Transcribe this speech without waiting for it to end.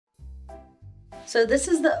So this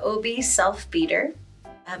is the Obi Self-Feeder.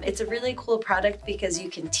 It's a really cool product because you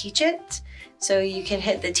can teach it. So you can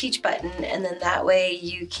hit the teach button, and then that way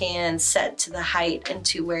you can set to the height and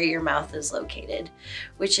to where your mouth is located,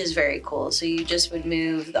 which is very cool. So you just would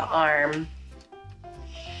move the arm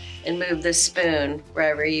and move the spoon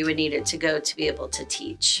wherever you would need it to go to be able to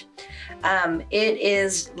teach. It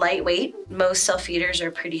is lightweight. Most self-feeders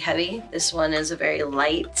are pretty heavy. This one is a very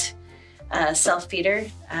light self-feeder.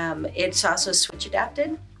 It's also switch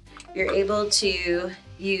adapted. You're able to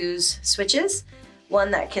use switches,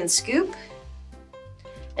 one that can scoop,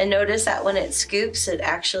 and notice that when it scoops, it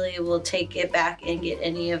actually will take it back and get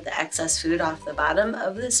any of the excess food off the bottom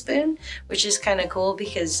of the spoon, which is kind of cool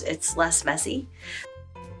because it's less messy.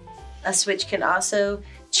 A switch can also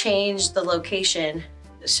change the location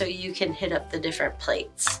so you can hit up the different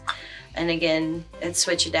plates. And again, it's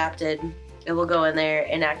switch adapted. It will go in there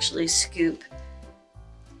and actually scoop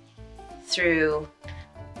through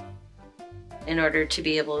in order to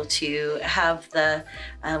be able to have the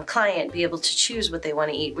client be able to choose what they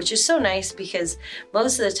want to eat, which is so nice because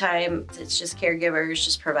most of the time it's just caregivers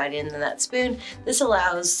just providing them that spoon. This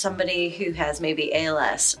allows somebody who has maybe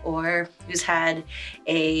ALS or who's had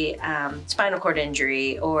a spinal cord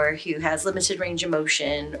injury or who has limited range of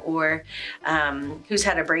motion or who's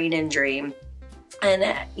had a brain injury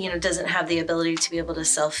and doesn't have the ability to be able to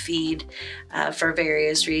self-feed for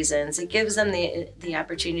various reasons. It gives them the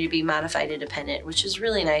opportunity to be modified independent, which is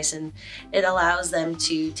really nice, and it allows them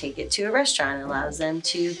to take it to a restaurant. It allows them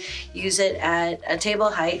to use it at a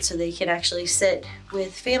table height so they can actually sit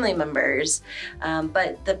with family members.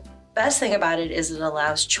 But the best thing about it is it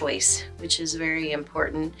allows choice, which is very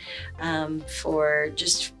important for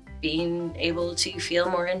just being able to feel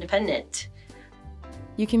more independent.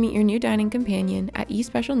 You can meet your new dining companion at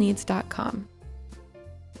eSpecialneeds.com.